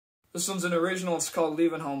This one's an original, it's called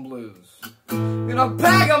Leaving Home Blues. Gonna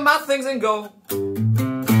pack up my things and go.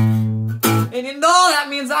 And you know that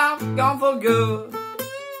means I'm gone for good.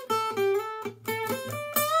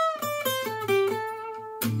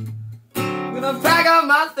 Gonna pack up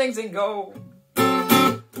my things and go.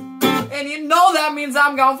 And you know that means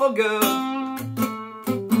I'm gone for good.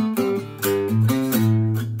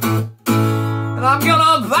 And I'm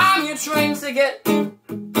gonna buy me a train ticket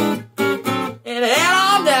and head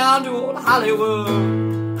on down to old Hollywood.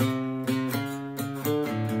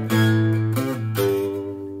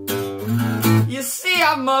 You see,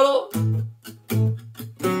 I'm muddled.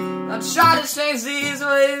 I try to change these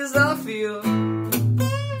ways that I feel.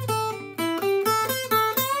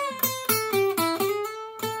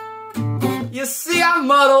 You see, I'm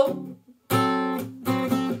muddled.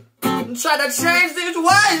 And try to change these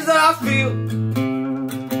ways that I feel.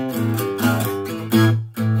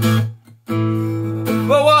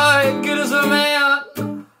 But what good is a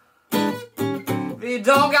man if he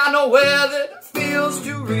don't got nowhere that feels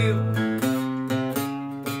too real?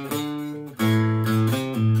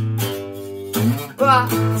 But I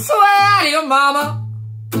swear to your mama,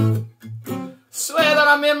 swear that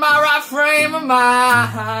I'm in my right frame of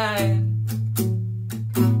mind.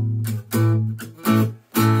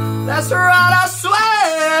 That's right, I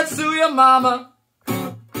swear to your mama,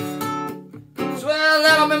 swear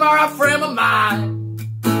that I'm in my right frame of mind.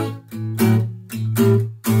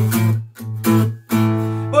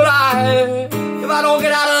 But if I don't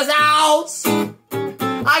get out of this house,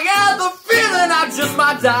 I get the feeling I just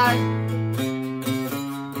might die.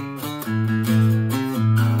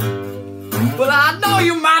 But I know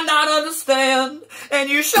you might not understand, and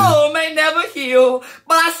you sure may never heal.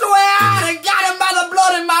 But I swear to God, and by the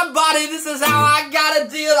blood in my body, this is how I gotta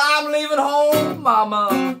deal. I'm leaving home,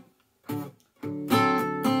 mama.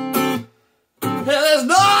 And there's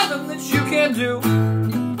nothing that you can do.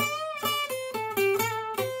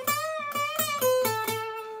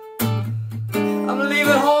 I'm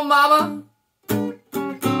leaving home, mama.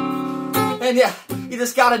 And yeah, you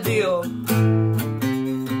just gotta deal.